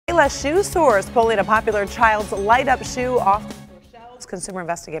Payless Shoe stores pulling a popular child's light-up shoe off the store shelves. Consumer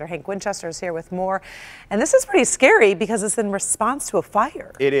Investigator Hank Winchester is here with more. And this is pretty scary because it's in response to a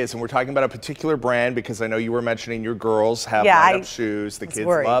fire. It is, and we're talking about a particular brand because I know you were mentioning your girls have light-up shoes. The kids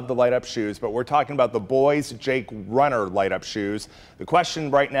love the light-up shoes, but we're talking about the boys' Jake Runner light-up shoes. The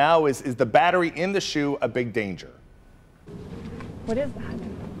question right now is the battery in the shoe a big danger? What is that?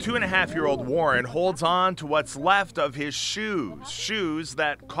 2.5-year-old Warren holds on to what's left of his shoes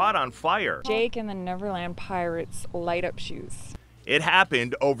that caught on fire. Jake and the Neverland Pirates light-up shoes. It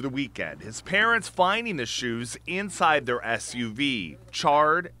happened over the weekend. His parents finding the shoes inside their SUV,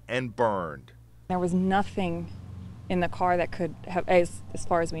 charred and burned. There was nothing in the car that could have, as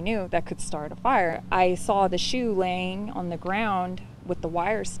far as we knew, that could start a fire. I saw the shoe laying on the ground with the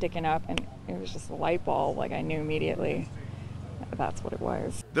wires sticking up, and it was just a light bulb. Like, I knew immediately that's what it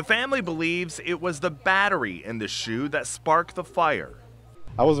was. The family believes it was the battery in the shoe that sparked the fire.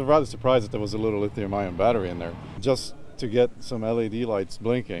 I was rather surprised that there was a little lithium-ion battery in there. Just to get some LED lights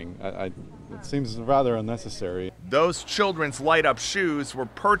blinking, it seems rather unnecessary. Those children's light-up shoes were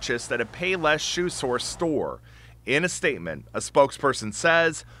purchased at a Payless Shoe Source store. In a statement, a spokesperson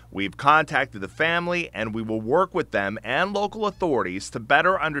says, "We've contacted the family and we will work with them and local authorities to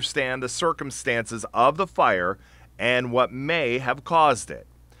better understand the circumstances of the fire and what may have caused it."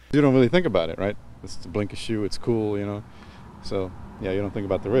 You don't really think about it, right? It's a blinky shoe, it's cool, you know. So, yeah, you don't think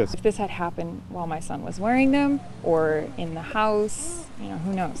about the risk. If this had happened while my son was wearing them or in the house, you know,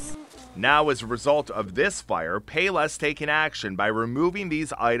 who knows? Now, as a result of this fire, Payless taking action by removing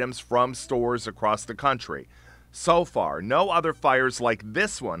these items from stores across the country. So far, no other fires like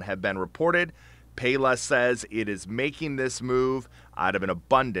this one have been reported. Payless says it is making this move out of an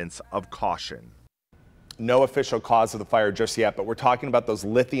abundance of caution. No official cause of the fire just yet, but we're talking about those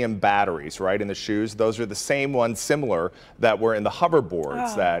lithium batteries, right, in the shoes. Those are the same ones, similar, that were in the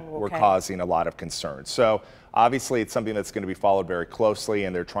hoverboards that were causing a lot of concern. So obviously it's something that's going to be followed very closely,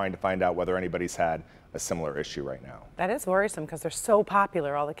 and they're trying to find out whether anybody's had a similar issue right now. That is worrisome because they're so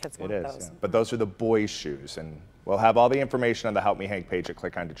popular. All the kids want those. Yeah. But those are the boys' shoes, and we'll have all the information on the Help Me Hank page at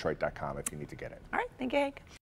clickondetroit.com if you need to get it. All right. Thank you, Hank.